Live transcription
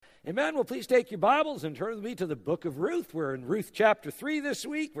Amen. Well, please take your Bibles and turn with me to the book of Ruth. We're in Ruth chapter 3 this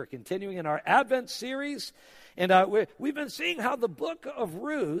week. We're continuing in our Advent series. And we've been seeing how the book of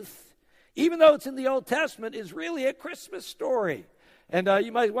Ruth, even though it's in the Old Testament, is really a Christmas story. And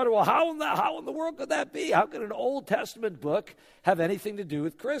you might wonder, well, how in the world could that be? How could an Old Testament book have anything to do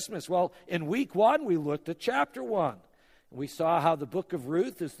with Christmas? Well, in week 1, we looked at chapter 1. We saw how the book of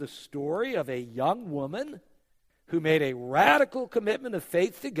Ruth is the story of a young woman who made a radical commitment of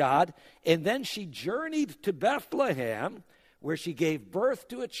faith to God, and then she journeyed to Bethlehem, where she gave birth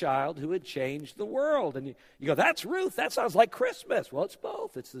to a child who had changed the world. And you go, that's Ruth. That sounds like Christmas. Well, it's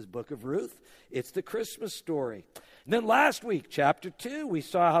both. It's this book of Ruth. It's the Christmas story. And then last week, chapter 2, we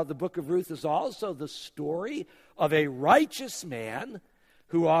saw how the book of Ruth is also the story of a righteous man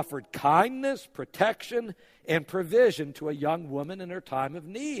who offered kindness, protection, and provision to a young woman in her time of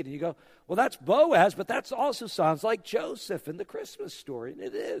need. And you go, well, that's Boaz, but that also sounds like Joseph in the Christmas story. And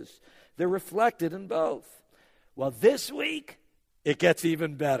it is. They're reflected in both. Well, this week, it gets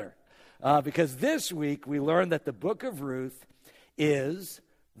even better. Because this week, we learn that the book of Ruth is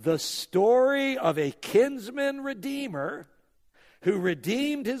the story of a kinsman redeemer who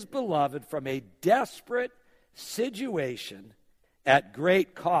redeemed his beloved from a desperate situation at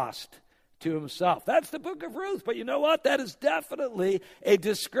great cost to himself. That's the book of Ruth. But you know what? That is definitely a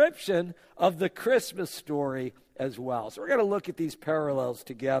description of the Christmas story as well. So we're going to look at these parallels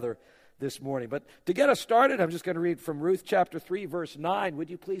together this morning. But to get us started, I'm just going to read from Ruth chapter 3, verse 9. Would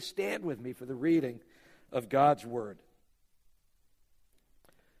you please stand with me for the reading of God's word?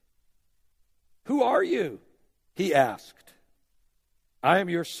 "Who are you?" he asked. "I am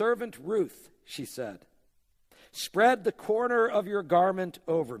your servant Ruth," she said. "Spread the corner of your garment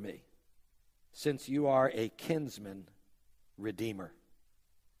over me, since you are a kinsman redeemer."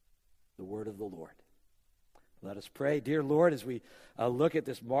 The word of the Lord. Let us pray. Dear Lord, as we look at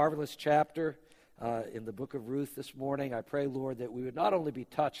this marvelous chapter in the book of Ruth this morning, I pray, Lord, that we would not only be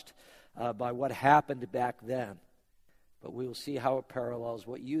touched by what happened back then, but we will see how it parallels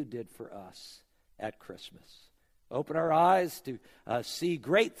what you did for us at Christmas. Open our eyes to see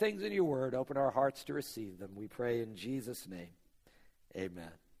great things in your word. Open our hearts to receive them. We pray in Jesus' name.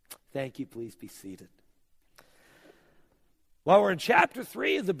 Amen. Thank you. Please be seated. Well, we're in chapter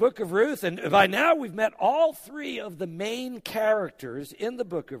 3 of the book of Ruth, and by now we've met all 3 of the main characters in the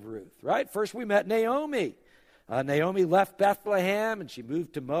book of Ruth, right? First we met Naomi. Naomi left Bethlehem, and she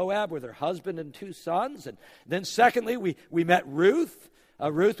moved to Moab with her husband and 2 sons. And then secondly, we met Ruth.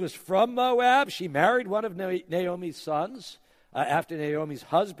 Ruth was from Moab. She married one of Naomi's sons after Naomi's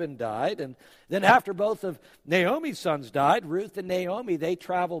husband died. And then after both of Naomi's sons died, Ruth and Naomi, they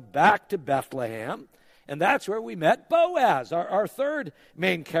traveled back to Bethlehem. And that's where we met Boaz, our third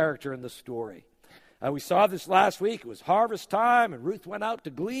main character in the story. We saw this last week. It was harvest time, and Ruth went out to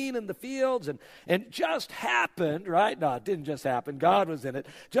glean in the fields, and it just happened, right? No, it didn't just happen. God was in it.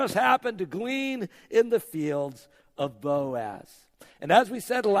 Just happened to glean in the fields of Boaz. And as we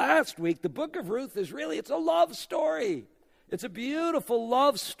said last week, the book of Ruth is really, it's a love story. It's a beautiful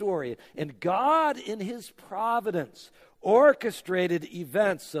love story. And God, in his providence, orchestrated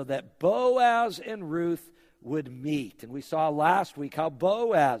events so that Boaz and Ruth would meet. And we saw last week how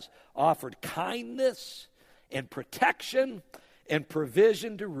Boaz offered kindness and protection and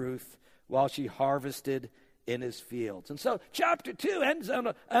provision to Ruth while she harvested in his fields. And so chapter 2 ends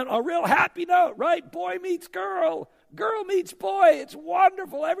on a real happy note, right? Boy meets girl. Girl meets boy. It's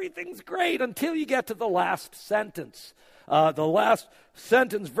wonderful. Everything's great until you get to the last sentence. The last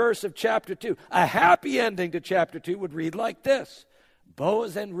sentence verse of chapter 2. A happy ending to chapter 2 would read like this.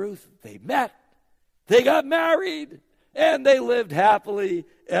 Boaz and Ruth, they met, they got married, and they lived happily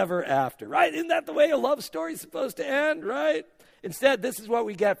ever after. Right? Isn't that the way a love story is supposed to end, right? Instead, this is what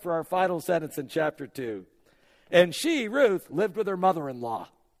we get for our final sentence in chapter 2. And she, Ruth, lived with her mother-in-law.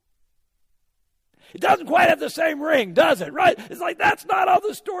 It doesn't quite have the same ring, does it? Right? It's like, that's not how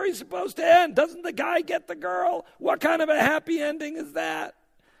the story's supposed to end. Doesn't the guy get the girl? What kind of a happy ending is that?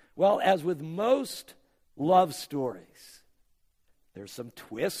 Well, as with most love stories, there's some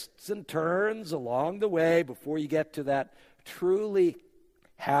twists and turns along the way before you get to that truly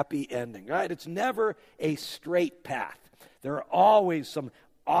happy ending, right? It's never a straight path. There are always some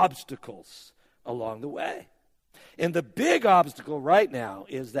obstacles along the way. And the big obstacle right now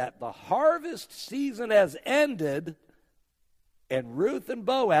is that the harvest season has ended, and Ruth and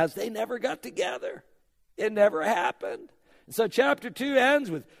Boaz, they never got together. It never happened. And so chapter 2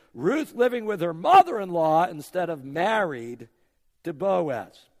 ends with Ruth living with her mother-in-law instead of married to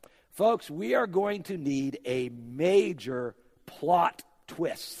Boaz. Folks, we are going to need a major plot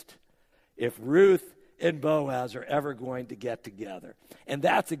twist if Ruth and Boaz are ever going to get together. And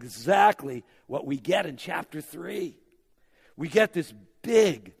that's exactly what we get in chapter 3. We get this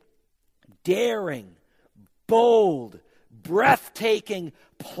big, daring, bold, breathtaking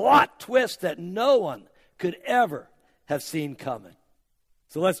plot twist that no one could ever have seen coming.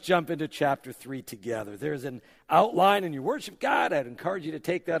 So let's jump into chapter 3 together. There's an outline in your worship guide. I'd encourage you to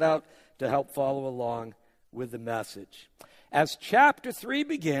take that out to help follow along with the message. As chapter 3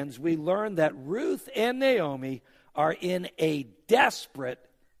 begins, we learn that Ruth and Naomi are in a desperate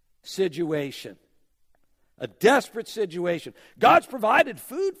situation. A desperate situation. God's provided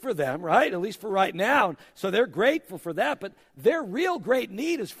food for them, right? At least for right now. So they're grateful for that. But their real great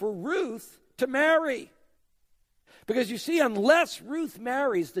need is for Ruth to marry. Because you see, unless Ruth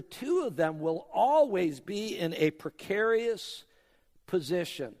marries, the two of them will always be in a precarious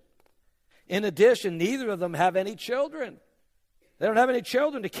position. In addition, neither of them have any children. They don't have any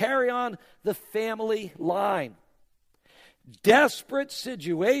children to carry on the family line. Desperate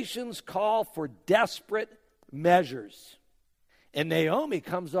situations call for desperate measures. And Naomi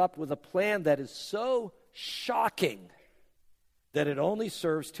comes up with a plan that is so shocking that it only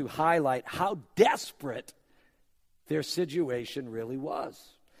serves to highlight how desperate their situation really was.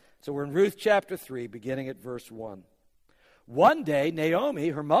 So we're in Ruth chapter 3, beginning at verse 1. One day, Naomi,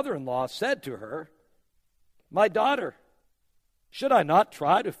 her mother-in-law, said to her, "My daughter, should I not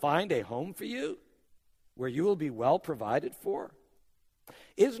try to find a home for you where you will be well provided for?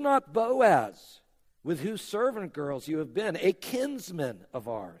 Is not Boaz, with whose servant girls you have been, a kinsman of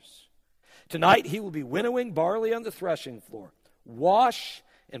ours? Tonight he will be winnowing barley on the threshing floor. Wash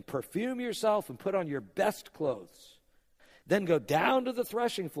and perfume yourself and put on your best clothes. Then go down to the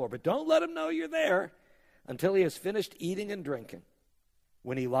threshing floor, but don't let him know you're there until he has finished eating and drinking.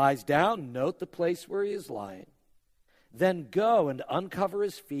 When he lies down, note the place where he is lying. Then go and uncover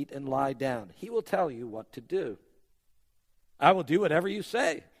his feet and lie down. He will tell you what to do." "I will do whatever you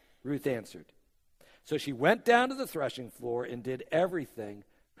say," Ruth answered. So she went down to the threshing floor and did everything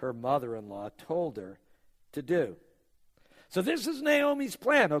her mother-in-law told her to do. So this is Naomi's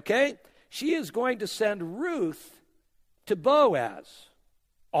plan, okay? She is going to send Ruth to Boaz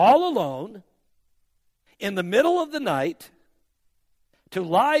all alone in the middle of the night to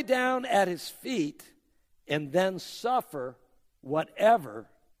lie down at his feet and then suffer whatever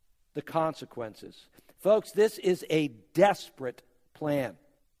the consequences. Folks, this is a desperate plan.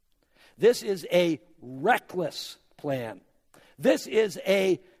 This is a reckless plan. This is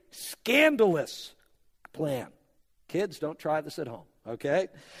a scandalous plan. Kids, don't try this at home, okay?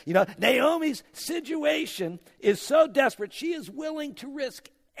 You know, Naomi's situation is so desperate, she is willing to risk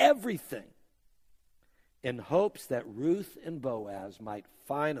everything in hopes that Ruth and Boaz might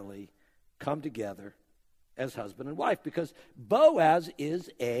finally come together as husband and wife, because Boaz is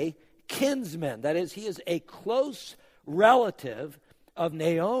a kinsman. That is, he is a close relative of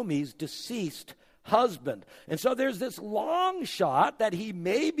Naomi's deceased husband. And so there's this long shot that he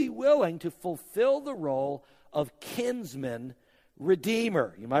may be willing to fulfill the role of kinsman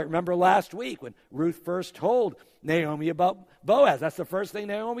redeemer. You might remember last week when Ruth first told Naomi about Boaz. That's the first thing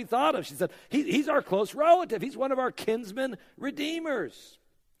Naomi thought of. She said, he's our close relative. He's one of our kinsman redeemers.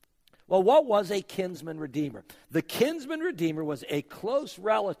 Well, what was a kinsman redeemer? The kinsman redeemer was a close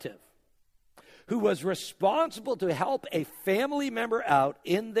relative who was responsible to help a family member out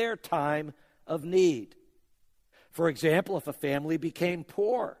in their time of need. For example, if a family became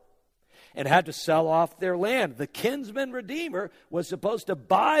poor and had to sell off their land, the kinsman redeemer was supposed to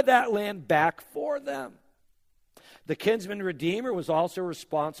buy that land back for them. The kinsman redeemer was also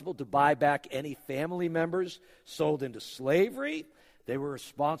responsible to buy back any family members sold into slavery. They were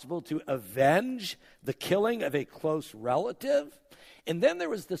responsible to avenge the killing of a close relative. And then there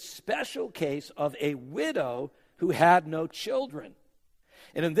was the special case of a widow who had no children.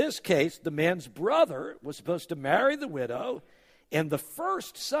 And in this case, the man's brother was supposed to marry the widow, and the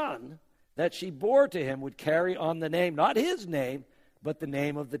first son that she bore to him would carry on the name, not his name, but the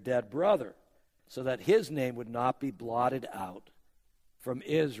name of the dead brother, so that his name would not be blotted out from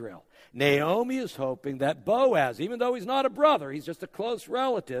Israel. Naomi is hoping that Boaz, even though he's not a brother, he's just a close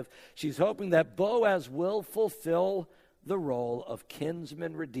relative, she's hoping that Boaz will fulfill the role of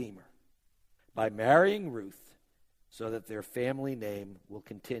kinsman redeemer by marrying Ruth so that their family name will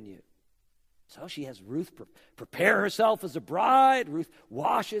continue. So she has Ruth prepare herself as a bride. Ruth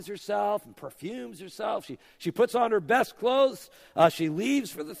washes herself and perfumes herself. She puts on her best clothes. She leaves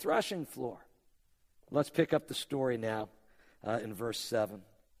for the threshing floor. Let's pick up the story now in verse 7.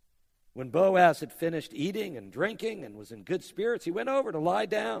 When Boaz had finished eating and drinking and was in good spirits, he went over to lie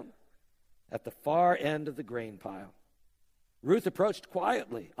down at the far end of the grain pile. Ruth approached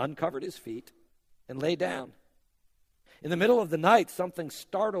quietly, uncovered his feet, and lay down. In the middle of the night, something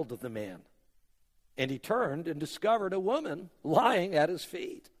startled the man, and he turned and discovered a woman lying at his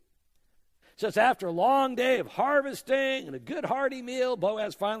feet. So it's after a long day of harvesting and a good hearty meal,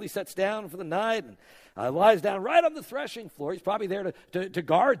 Boaz finally sits down for the night and lies down right on the threshing floor. He's probably there to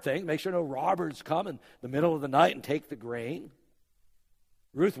guard things, make sure no robbers come in the middle of the night and take the grain.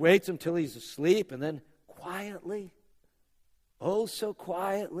 Ruth waits until he's asleep, and then quietly, oh so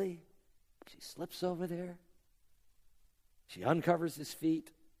quietly, she slips over there. She uncovers his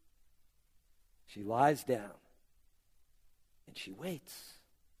feet. She lies down, and she waits.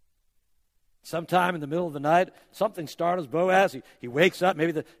 Sometime in the middle of the night, something startles Boaz. He wakes up.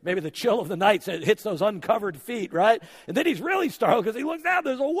 Maybe the chill of the night hits those uncovered feet, right? And then he's really startled because he looks down.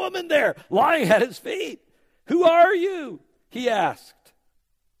 There's a woman there lying at his feet. "Who are you?" he asked.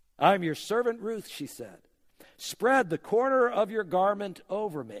 "I'm your servant Ruth," she said. "Spread the corner of your garment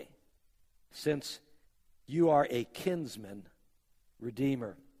over me, since you are a kinsman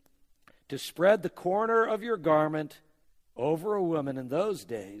redeemer." To spread the corner of your garment over a woman in those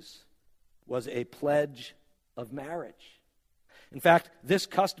days was a pledge of marriage. In fact, this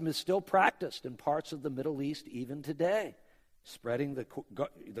custom is still practiced in parts of the Middle East even today. Spreading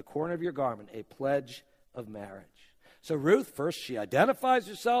the corner of your garment, a pledge of marriage. So Ruth, first she identifies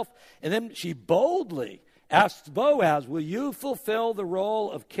herself, and then she boldly asks Boaz, "Will you fulfill the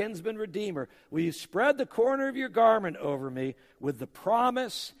role of kinsman redeemer? Will you spread the corner of your garment over me with the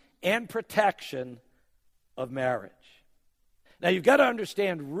promise and protection of marriage?" Now, you've got to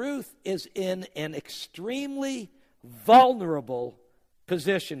understand, Ruth is in an extremely vulnerable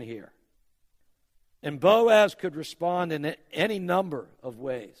position here. And Boaz could respond in any number of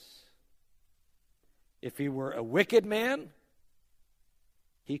ways. If he were a wicked man,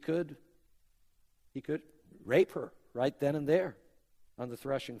 he could rape her right then and there on the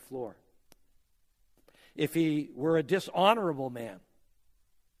threshing floor. If he were a dishonorable man,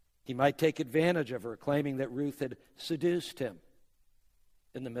 he might take advantage of her, claiming that Ruth had seduced him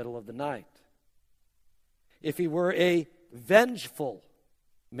in the middle of the night. If he were a vengeful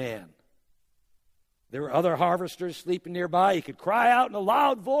man, there were other harvesters sleeping nearby. He could cry out in a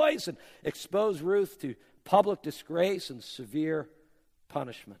loud voice and expose Ruth to public disgrace and severe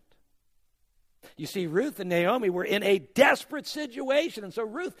punishment. You see, Ruth and Naomi were in a desperate situation, and so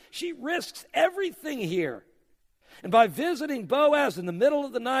Ruth, she risks everything here. And by visiting Boaz in the middle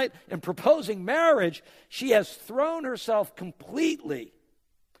of the night and proposing marriage, she has thrown herself completely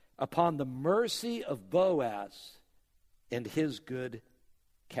upon the mercy of Boaz and his good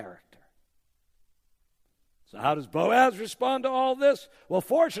character. So how does Boaz respond to all this? Well,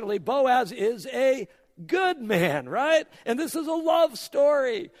 fortunately, Boaz is a good man, right? And this is a love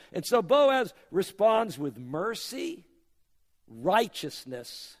story. And so Boaz responds with mercy,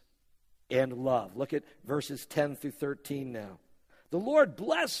 righteousness, and love. Look at verses 10 through 13 now. "The Lord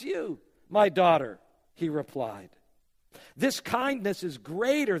bless you, my daughter," he replied. "This kindness is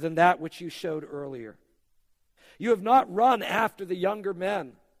greater than that which you showed earlier. You have not run after the younger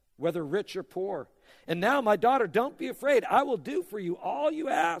men, whether rich or poor. And now, my daughter, don't be afraid. I will do for you all you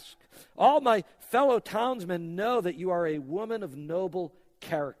ask. All my fellow townsmen know that you are a woman of noble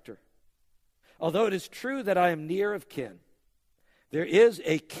character. Although it is true that I am near of kin, there is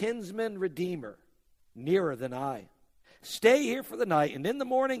a kinsman redeemer nearer than I. Stay here for the night, and in the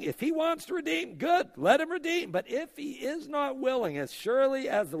morning, if he wants to redeem, good, let him redeem. But if he is not willing, as surely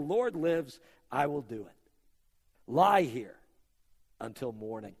as the Lord lives, I will do it. Lie here until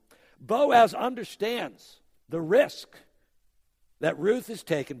morning." Boaz understands the risk that Ruth has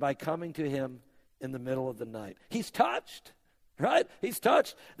taken by coming to him in the middle of the night. He's touched, right? He's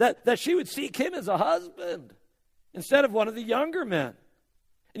touched that she would seek him as a husband instead of one of the younger men.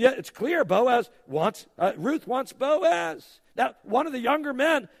 And yet it's clear Ruth wants Boaz. Now, one of the younger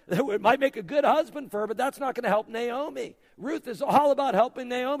men might make a good husband for her, but that's not going to help Naomi. Ruth is all about helping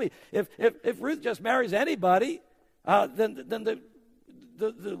Naomi. If Ruth just marries anybody, then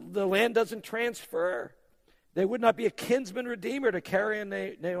the land doesn't transfer. There would not be a kinsman redeemer to carry on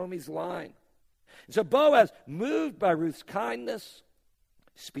Naomi's line. And so Boaz, moved by Ruth's kindness,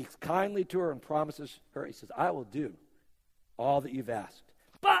 speaks kindly to her and promises her. He says, "I will do all that you've asked."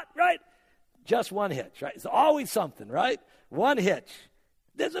 But, right, just one hitch, right? It's always something, right? One hitch.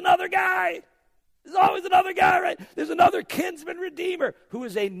 There's another guy. There's always another guy, right? There's another kinsman redeemer who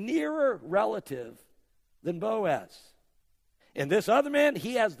is a nearer relative than Boaz. And this other man,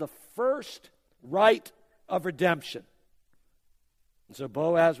 he has the first right of redemption. And so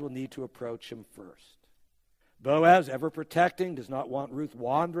Boaz will need to approach him first. Boaz, ever protecting, does not want Ruth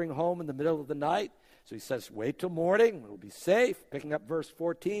wandering home in the middle of the night. So he says, wait till morning, it'll be safe. Picking up verse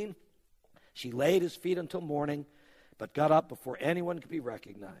 14. She lay at his feet until morning, but got up before anyone could be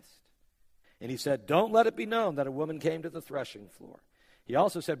recognized. And he said, don't let it be known that a woman came to the threshing floor. He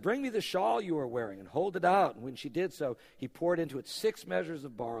also said, bring me the shawl you are wearing and hold it out. And when she did so, he poured into it 6 measures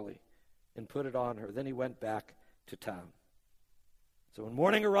of barley and put it on her. Then he went back to town. So when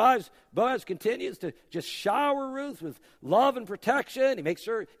morning arrives, Boaz continues to just shower Ruth with love and protection. He makes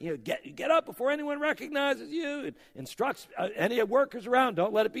sure, get up before anyone recognizes you. And instructs any workers around,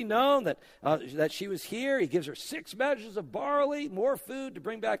 don't let it be known that she was here. He gives her 6 measures of barley, more food to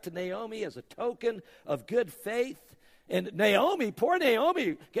bring back to Naomi as a token of good faith. And Naomi, poor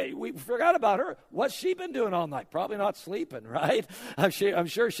Naomi, we forgot about her. What's she been doing all night? Probably not sleeping, right? I'm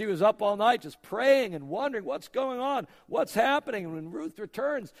sure she was up all night just praying and wondering what's going on, what's happening. And when Ruth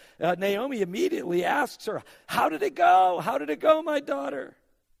returns, Naomi immediately asks her, how did it go? How did it go, my daughter?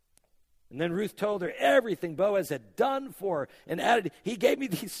 And then Ruth told her everything Boaz had done for her and added, he gave me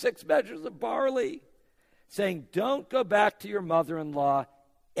these 6 measures of barley, saying, don't go back to your mother-in-law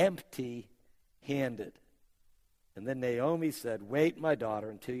empty-handed. And then Naomi said, wait, my daughter,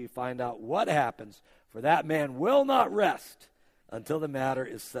 until you find out what happens, for that man will not rest until the matter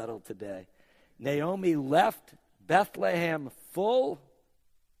is settled today. Naomi left Bethlehem full,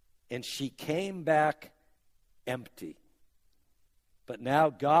 and she came back empty. But now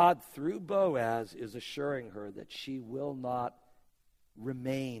God, through Boaz, is assuring her that she will not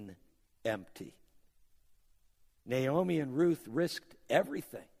remain empty. Naomi and Ruth risked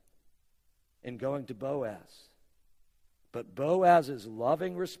everything in going to Boaz. But Boaz's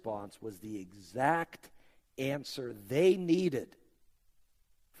loving response was the exact answer they needed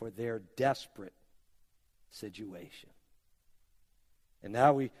for their desperate situation. And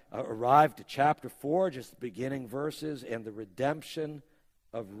now we arrive to chapter 4, just the beginning verses, and the redemption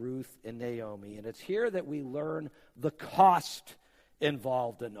of Ruth and Naomi. And it's here that we learn the cost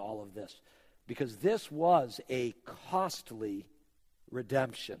involved in all of this, because this was a costly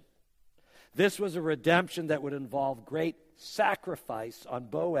redemption. This was a redemption that would involve great sacrifice on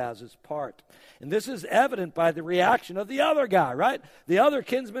Boaz's part. And this is evident by the reaction of the other guy, right? The other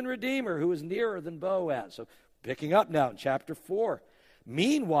kinsman redeemer who was nearer than Boaz. So picking up now in chapter 4.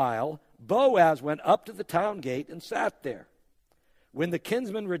 Meanwhile, Boaz went up to the town gate and sat there. When the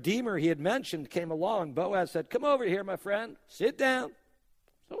kinsman redeemer he had mentioned came along, Boaz said, come over here, my friend, sit down.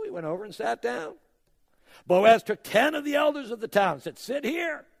 So he went over and sat down. Boaz took 10 of the elders of the town and said, sit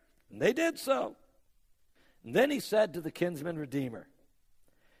here. And they did so. And then he said to the kinsman redeemer,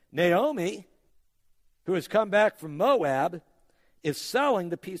 Naomi, who has come back from Moab, is selling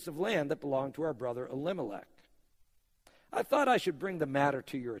the piece of land that belonged to our brother Elimelech. I thought I should bring the matter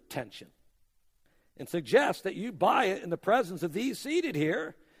to your attention and suggest that you buy it in the presence of these seated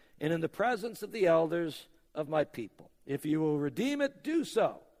here and in the presence of the elders of my people. If you will redeem it, do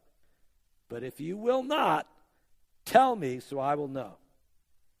so. But if you will not, tell me so I will know.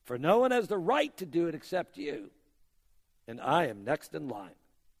 For no one has the right to do it except you, and I am next in line.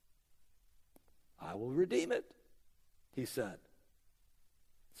 I will redeem it, he said.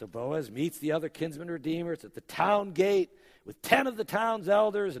 So Boaz meets the other kinsman redeemers at the town gate with 10 of the town's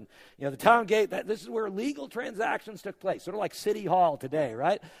elders. And, the town gate, this is where legal transactions took place. Sort of like City Hall today,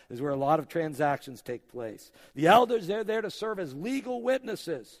 right? This is where a lot of transactions take place. The elders, they're there to serve as legal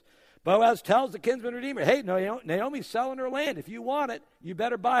witnesses. Boaz tells the kinsman redeemer, hey, Naomi's selling her land. If you want it, you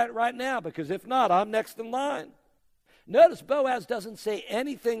better buy it right now, because if not, I'm next in line. Notice Boaz doesn't say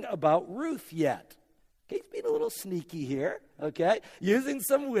anything about Ruth yet. He's being a little sneaky here, okay, using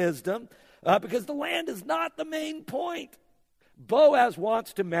some wisdom, because the land is not the main point. Boaz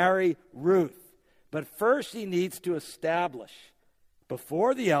wants to marry Ruth, but first he needs to establish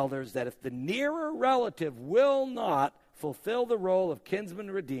before the elders that if the nearer relative will not fulfill the role of kinsman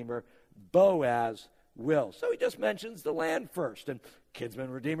redeemer, Boaz will. So he just mentions the land first. And kinsman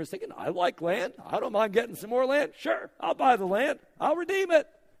redeemer's thinking, I like land. I don't mind getting some more land. Sure, I'll buy the land. I'll redeem it.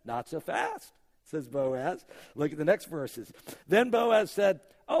 Not so fast, says Boaz. Look at the next verses. Then Boaz said,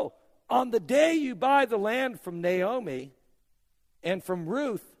 on the day you buy the land from Naomi and from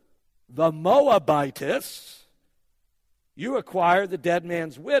Ruth, the Moabitess, you acquire the dead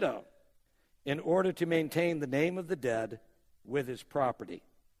man's widow in order to maintain the name of the dead with his property.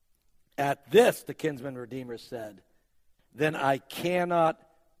 At this, the kinsman redeemer said, then I cannot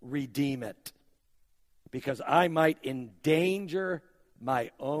redeem it, because I might endanger my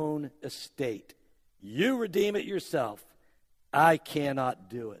own estate. You redeem it yourself. I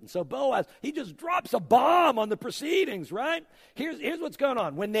cannot do it. And so Boaz, he just drops a bomb on the proceedings, right? Here's what's going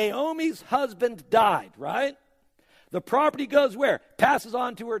on. When Naomi's husband died, right? The property goes where? Passes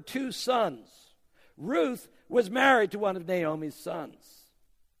on to her 2 sons. Ruth was married to one of Naomi's sons.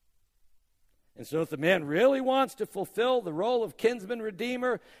 And so if the man really wants to fulfill the role of kinsman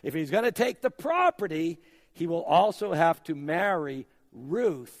redeemer, if he's going to take the property, he will also have to marry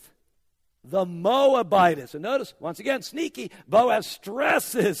Ruth, the Moabitess. And notice, once again, sneaky, Boaz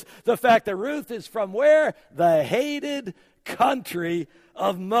stresses the fact that Ruth is from where? The hated country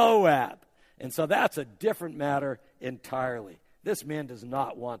of Moab. And so that's a different matter entirely. This man does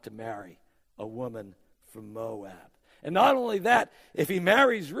not want to marry a woman from Moab. And not only that, if he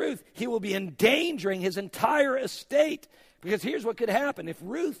marries Ruth, he will be endangering his entire estate. Because here's what could happen. If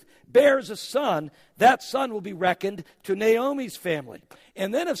Ruth bears a son, that son will be reckoned to Naomi's family.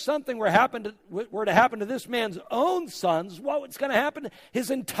 And then if something were to happen to this man's own sons, what's going to happen?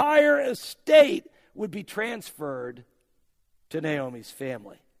 His entire estate would be transferred to Naomi's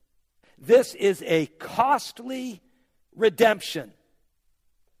family. This is a costly redemption.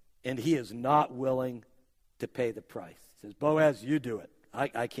 And he is not willing to pay the price. He says, Boaz, you do it.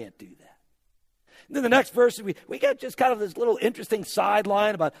 I can't do that. And then the next verse, we get just kind of this little interesting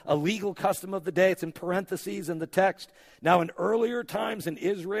sideline about a legal custom of the day. It's in parentheses in the text. Now, in earlier times in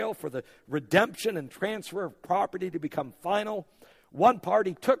Israel, for the redemption and transfer of property to become final, one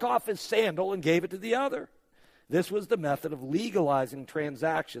party took off his sandal and gave it to the other. This was the method of legalizing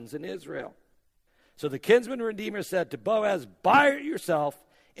transactions in Israel. So the kinsman redeemer said to Boaz, buy it yourself,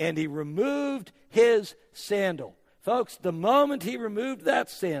 and he removed his sandal. Folks, the moment he removed that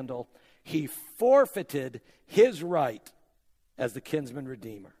sandal, he forfeited his right as the kinsman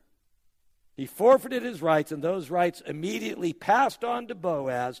redeemer. He forfeited his rights, and those rights immediately passed on to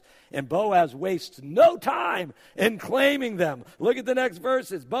Boaz, and Boaz wastes no time in claiming them. Look at the next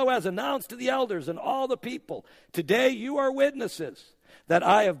verses. Boaz announced to the elders and all the people, today you are witnesses that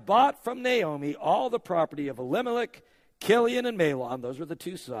I have bought from Naomi all the property of Elimelech, Kilion, and Mahlon. Those were the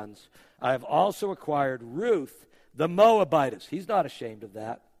two sons. I have also acquired Ruth, the Moabitess. He's not ashamed of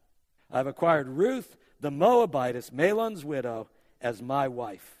that. I've acquired Ruth, the Moabitess, Mahlon's widow, as my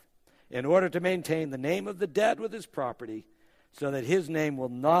wife, in order to maintain the name of the dead with his property, so that his name will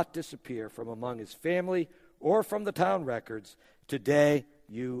not disappear from among his family or from the town records. Today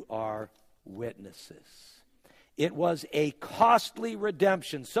you are witnesses. It was a costly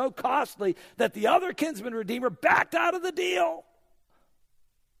redemption, so costly that the other kinsman redeemer backed out of the deal.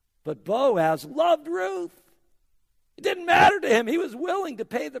 But Boaz loved Ruth. It didn't matter to him. He was willing to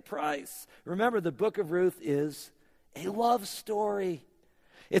pay the price. Remember, the book of Ruth is a love story.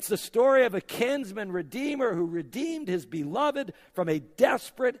 It's the story of a kinsman redeemer who redeemed his beloved from a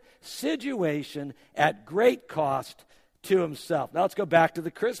desperate situation at great cost to himself. Now let's go back to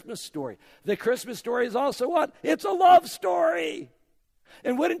the Christmas story. The Christmas story is also what? It's a love story.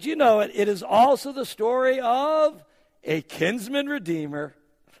 And wouldn't you know it, it is also the story of a kinsman redeemer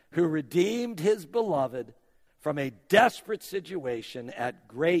who redeemed his beloved from a desperate situation at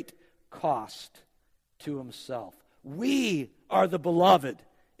great cost to himself. We are the beloved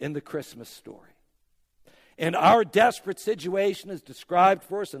in the Christmas story. And our desperate situation is described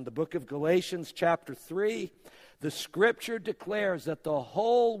for us in the book of Galatians chapter 3. The scripture declares that the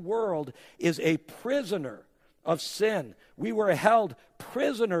whole world is a prisoner of sin. We were held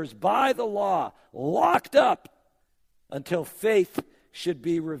prisoners by the law, locked up until faith should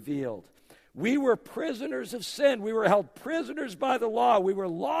be revealed. We were prisoners of sin. We were held prisoners by the law. We were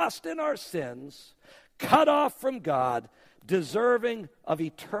lost in our sins, cut off from God, deserving of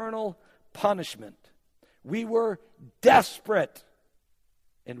eternal punishment. We were desperate,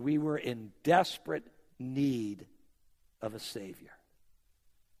 and we were in desperate need of a Savior.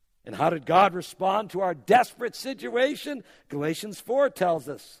 And how did God respond to our desperate situation? Galatians 4 tells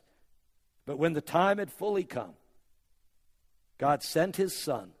us, but when the time had fully come, God sent his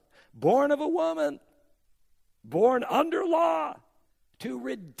Son, born of a woman, born under law, to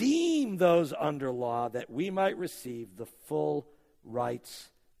redeem those under law, that we might receive the full rights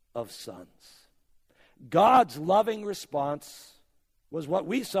of sons. God's loving response was what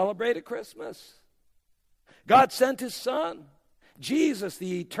we celebrate at Christmas. God sent his Son. Jesus,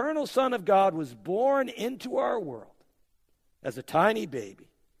 the eternal Son of God, was born into our world as a tiny baby.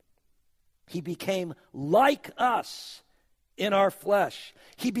 He became like us in our flesh.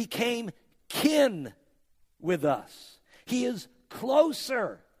 He became kin with us. He is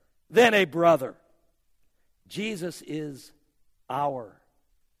closer than a brother. Jesus is our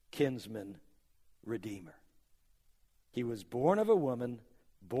kinsman redeemer. He was born of a woman,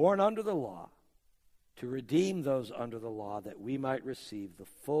 born under the law, to redeem those under the law, that we might receive the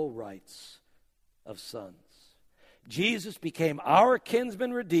full rights of sons. Jesus became our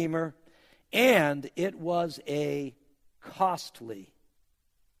kinsman redeemer, and it was a costly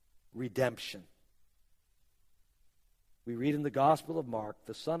redemption. We read in the Gospel of Mark,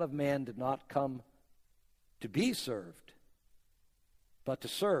 the Son of Man did not come to be served, but to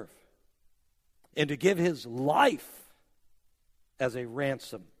serve, and to give his life as a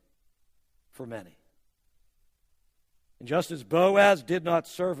ransom for many. And just as Boaz did not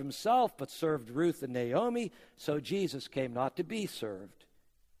serve himself, but served Ruth and Naomi, so Jesus came not to be served,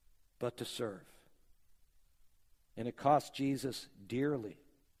 but to serve. And it cost Jesus dearly,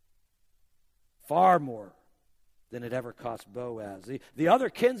 far more than it ever cost Boaz. The other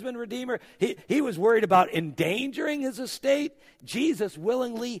kinsman redeemer, he was worried about endangering his estate. Jesus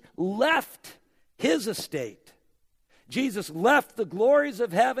willingly left his estate. Jesus left the glories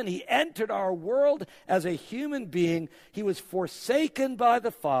of heaven. He entered our world as a human being. He was forsaken by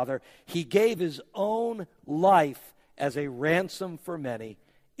the Father. He gave his own life as a ransom for many.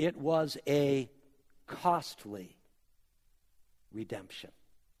 It was a costly redemption.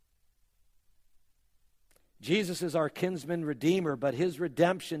 Jesus is our kinsman redeemer, but his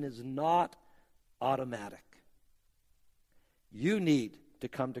redemption is not automatic. You need to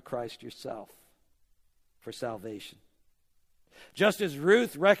come to Christ yourself for salvation. Just as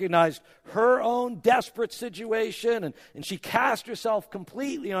Ruth recognized her own desperate situation and she cast herself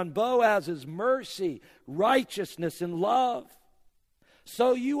completely on Boaz's mercy, righteousness, and love,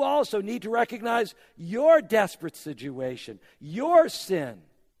 so you also need to recognize your desperate situation, your sin,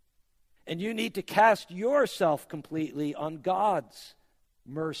 and you need to cast yourself completely on God's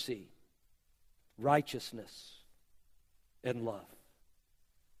mercy, righteousness, and love.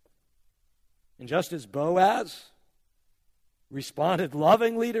 And just as Boaz responded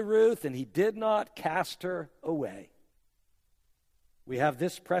lovingly to Ruth, and he did not cast her away, we have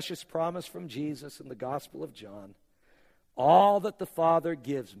this precious promise from Jesus in the Gospel of John: all that the Father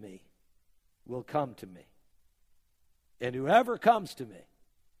gives me will come to me, and whoever comes to me,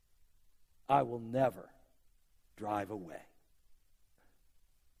 I will never drive away.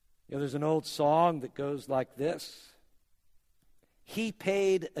 You know, there's an old song that goes like this: he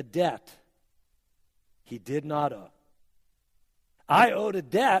paid a debt he did not owe. I owed a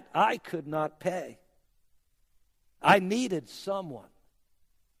debt I could not pay. I needed someone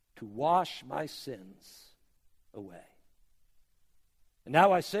to wash my sins away. And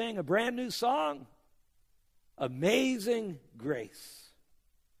now I sing a brand new song, Amazing Grace.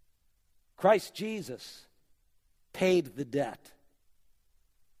 Christ Jesus paid the debt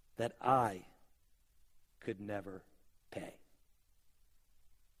that I could never pay.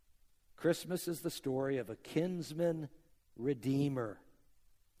 Christmas is the story of a kinsman redeemer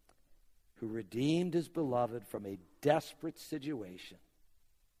who redeemed his beloved from a desperate situation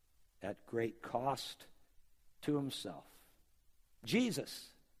at great cost to himself. Jesus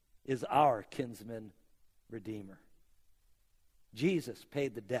is our kinsman redeemer. Jesus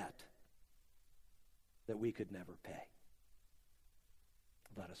paid the debt that we could never pay.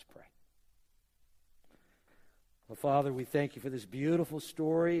 Let us pray. Well, Father, we thank you for this beautiful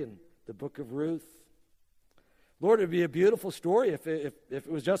story in the book of Ruth. Lord, it would be a beautiful story if it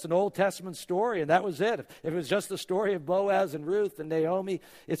was just an Old Testament story and that was it. If it was just the story of Boaz and Ruth and Naomi,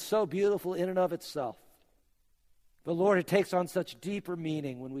 it's so beautiful in and of itself. But Lord, it takes on such deeper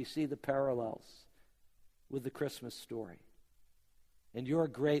meaning when we see the parallels with the Christmas story and your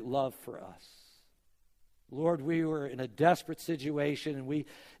great love for us. Lord, we were in a desperate situation and we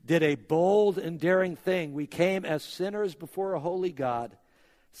did a bold and daring thing. We came as sinners before a holy God,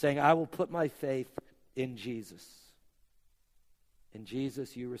 saying, I will put my faith in Jesus. In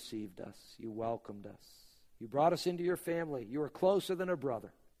Jesus, you received us. You welcomed us. You brought us into your family. You are closer than a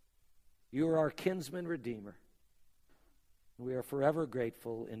brother. You are our kinsman redeemer. We are forever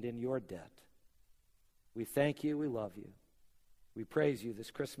grateful and in your debt. We thank you. We love you. We praise you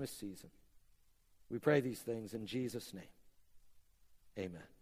this Christmas season. We pray these things in Jesus' name. Amen.